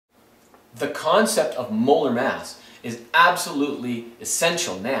the concept of molar mass is absolutely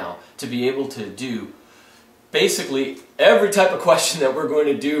essential now to be able to do basically every type of question that we're going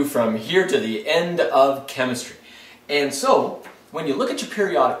to do from here to the end of chemistry. And so, when you look at your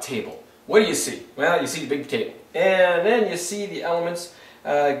periodic table, what do you see? Well, you see the big table. And then you see the elements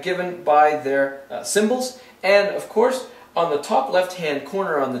given by their symbols. And of course, on the top left-hand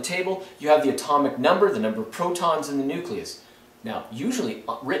corner on the table, you have the atomic number, the number of protons in the nucleus. Now, usually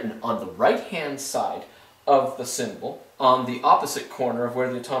written on the right-hand side of the symbol, on the opposite corner of where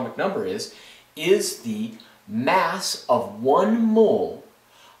the atomic number is the mass of 1 mole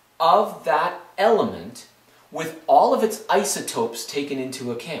of that element with all of its isotopes taken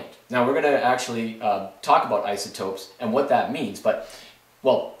into account. Now, we're going to actually talk about isotopes and what that means, but,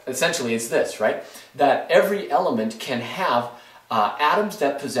 well, essentially it's this, right? That every element can have atoms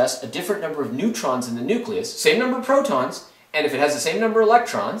that possess a different number of neutrons in the nucleus, same number of protons, and if it has the same number of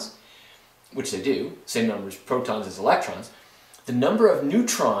electrons, which they do, same number of protons as electrons, the number of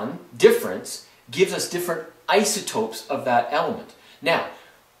neutron difference gives us different isotopes of that element. Now,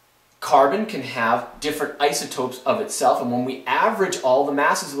 carbon can have different isotopes of itself, and when we average all the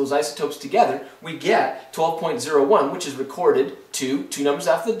masses of those isotopes together, we get 12.01, which is recorded to 2 numbers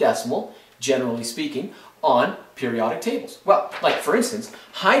after the decimal, generally speaking, on periodic tables. Well, like for instance,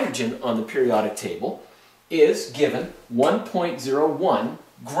 hydrogen on the periodic table is given 1.01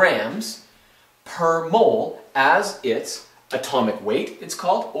 grams per mole as its atomic weight, it's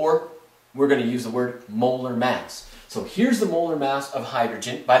called, or we're going to use the word molar mass. So here's the molar mass of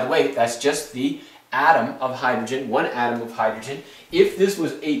hydrogen. By the way, that's just the atom of hydrogen, 1 atom of hydrogen. If this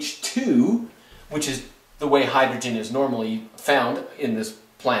was H2, which is the way hydrogen is normally found in this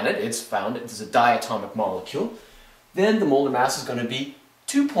planet, it's found as a diatomic molecule, then the molar mass is going to be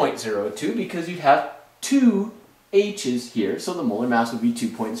 2.02 because you'd have 2 H's here, so the molar mass would be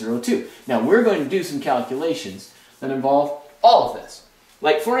 2.02. Now we're going to do some calculations that involve all of this.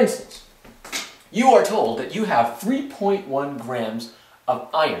 Like for instance, you are told that you have 3.1 grams of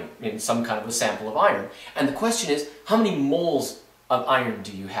iron in some kind of a sample of iron. And the question is, how many moles of iron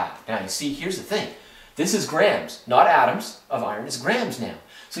do you have? Now you see, here's the thing. This is grams, not atoms of iron, it's grams now.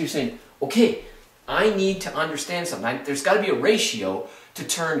 So you're saying, okay, I need to understand something. There's got to be a ratio to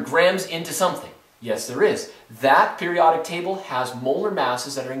turn grams into something. Yes, there is. That periodic table has molar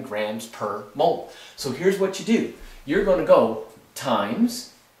masses that are in grams per mole. So here's what you do. You're going to go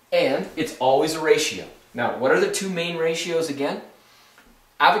times, and it's always a ratio. Now, what are the 2 main ratios again?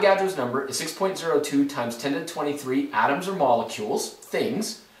 Avogadro's number is 6.02 times 10 to the 23 atoms or molecules,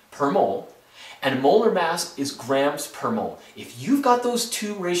 things, per mole. And molar mass is grams per mole. If you've got those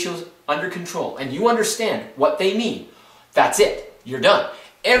 2 ratios under control and you understand what they mean, that's it. You're done.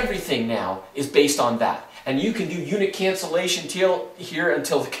 Everything now is based on that. And you can do unit cancellation here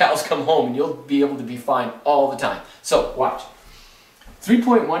until the cows come home, and you'll be able to be fine all the time. So, watch.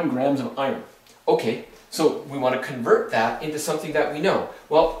 3.1 grams of iron. Okay, so we want to convert that into something that we know.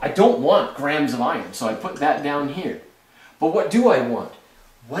 Well, I don't want grams of iron, so I put that down here. But what do I want?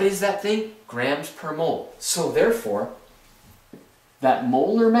 What is that thing? Grams per mole. So therefore, that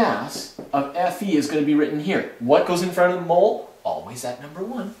molar mass of Fe is going to be written here. What goes in front of the mole? Always that number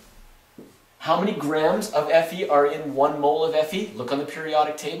 1. How many grams of Fe are in 1 mole of Fe? Look on the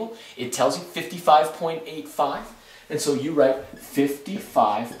periodic table. It tells you 55.85. And so you write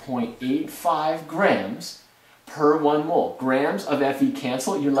 55.85 grams per 1 mole. Grams of Fe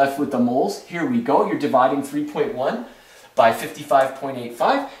cancel. You're left with the moles. Here we go. You're dividing 3.1 by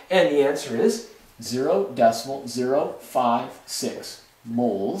 55.85. And the answer is 0.056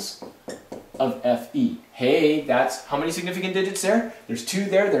 moles of Fe. Hey, that's how many significant digits there? There's 2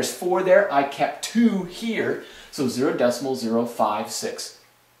 there, there's 4 there. I kept 2 here, so 0.056.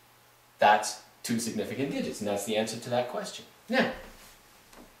 That's 2 significant digits, and that's the answer to that question. Now,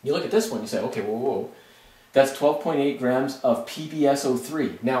 you look at this one, you say, okay, whoa. That's 12.8 grams of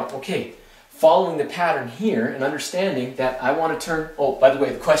PbSO3. Now, okay, following the pattern here and understanding that I want to turn, oh, by the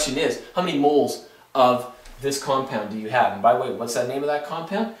way, the question is, how many moles of this compound do you have? And by the way, what's the name of that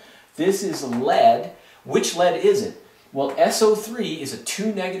compound? This is lead. Which lead is it? Well, SO3 is a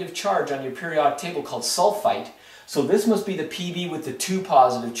 2 negative charge on your periodic table called sulfite. So this must be the Pb with the 2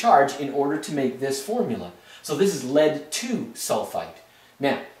 positive charge in order to make this formula. So this is lead 2 sulfite.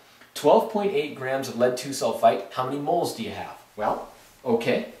 Now, 12.8 grams of lead 2 sulfite, how many moles do you have? Well,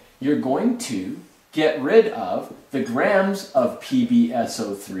 okay, you're going to get rid of the grams of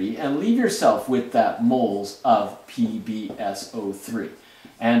PbSO3 and leave yourself with that moles of PbSO3.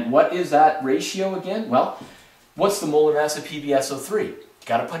 And what is that ratio again? Well, what's the molar mass of PbSO3? You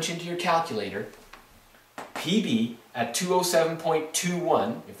got to punch into your calculator. Pb at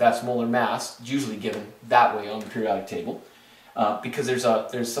 207.21, if that's molar mass, usually given that way on the periodic table, because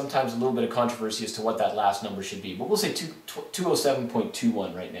there's sometimes a little bit of controversy as to what that last number should be. But we'll say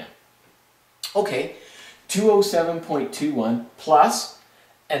 207.21 right now. Okay, 207.21 plus,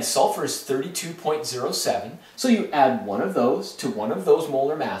 and sulfur is 32.07, so you add one of those to one of those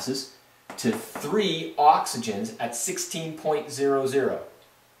molar masses to 3 oxygens at 16.00.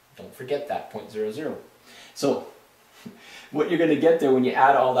 Don't forget that, 0.00. So what you're going to get there when you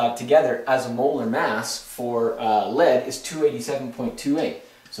add all that together as a molar mass for lead is 287.28.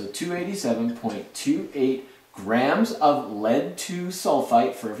 So 287.28 grams of lead 2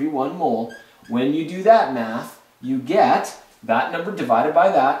 sulfite for every 1 mole. When you do that math, you get that number divided by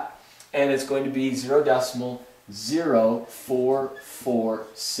that, and it's going to be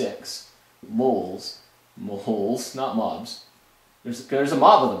 0.0446 moles, not mobs. There's a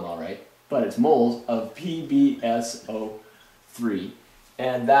mob of them, all right, but it's moles of PbSO3,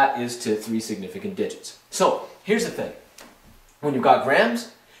 and that is to 3 significant digits. So here's the thing. When you've got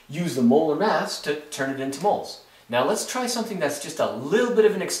grams, use the molar mass to turn it into moles. Now let's try something that's just a little bit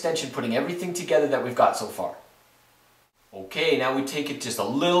of an extension, putting everything together that we've got so far. Okay, now we take it just a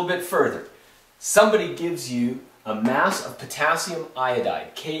little bit further. Somebody gives you a mass of potassium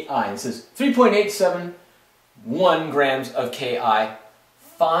iodide, Ki, and says 3.871 grams of Ki.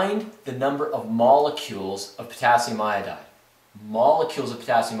 Find the number of molecules of potassium iodide. Molecules of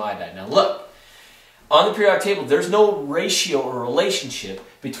potassium iodide. Now look, on the periodic table, there's no ratio or relationship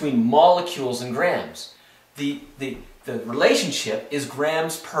between molecules and grams. The relationship is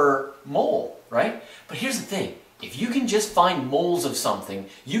grams per mole, right? But here's the thing. If you can just find moles of something,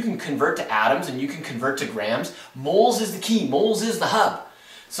 you can convert to atoms and you can convert to grams. Moles is the key. Moles is the hub.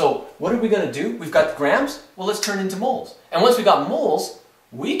 So what are we going to do? We've got the grams. Well, let's turn into moles. And once we got moles,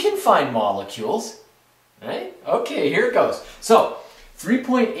 we can find molecules. Right? Okay, here it goes. So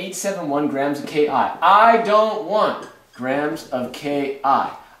 3.871 grams of Ki. I don't want grams of Ki.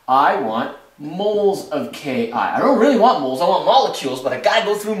 I want moles of Ki. I don't really want moles. I want molecules, but I got to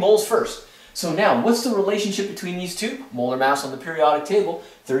go through moles first. So now, what's the relationship between these two? Molar mass on the periodic table,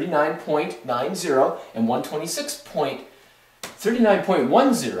 39.90 and 39.10 and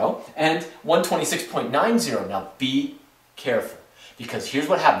 126.90. Now be careful, because here's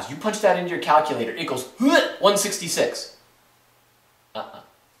what happens. You punch that into your calculator, it goes 166.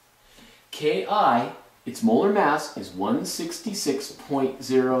 Ki, its molar mass is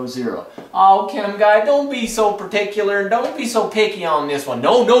 166.00. Oh, Chemguy, don't be so particular, don't be so picky on this one.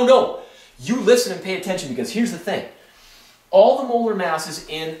 No, no, no. You listen and pay attention, because here's the thing. All the molar masses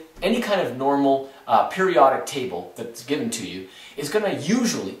in any kind of normal periodic table that's given to you is going to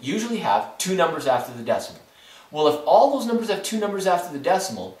usually have 2 numbers after the decimal. Well, if all those numbers have 2 numbers after the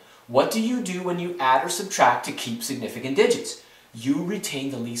decimal, what do you do when you add or subtract to keep significant digits? You retain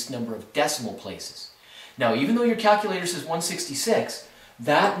the least number of decimal places. Now, even though your calculator says 166,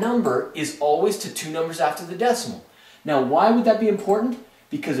 that number is always to 2 numbers after the decimal. Now, why would that be important?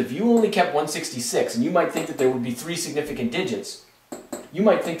 Because if you only kept 166, and you might think that there would be 3 significant digits, you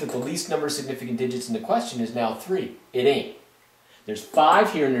might think that the least number of significant digits in the question is now 3. It ain't. There's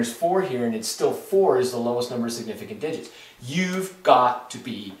 5 here and there's 4 here, and it's still 4 is the lowest number of significant digits. You've got to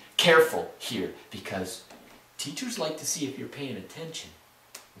be careful here, because teachers like to see if you're paying attention.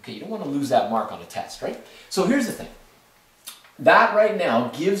 Okay, you don't want to lose that mark on a test, right? So here's the thing. That right now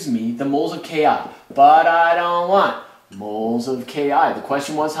gives me the moles of Ki, but I don't want moles of Ki. The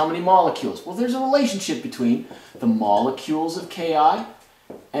question was how many molecules? Well, there's a relationship between the molecules of Ki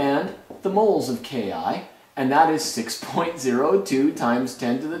and the moles of Ki, and that is 6.02 times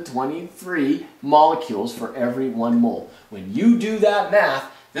 10 to the 23 molecules for every 1 mole. When you do that math,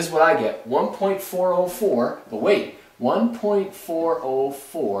 this is what I get, 1.404, but wait,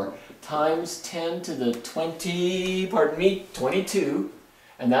 1.404 times 10 to the 22,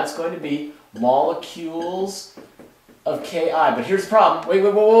 and that's going to be molecules of Ki. But here's the problem. Wait,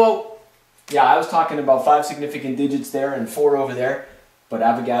 whoa. Yeah, I was talking about 5 significant digits there and 4 over there, but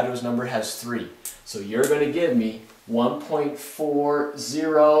Avogadro's number has 3. So you're going to give me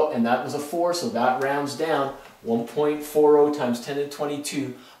 1.40, and that was a 4, so that rounds down. 1.40 times 10 to the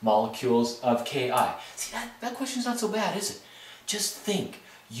 22 molecules of Ki. See, that question's not so bad, is it? Just think.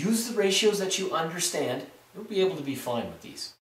 Use the ratios that you understand. You'll be able to be fine with these.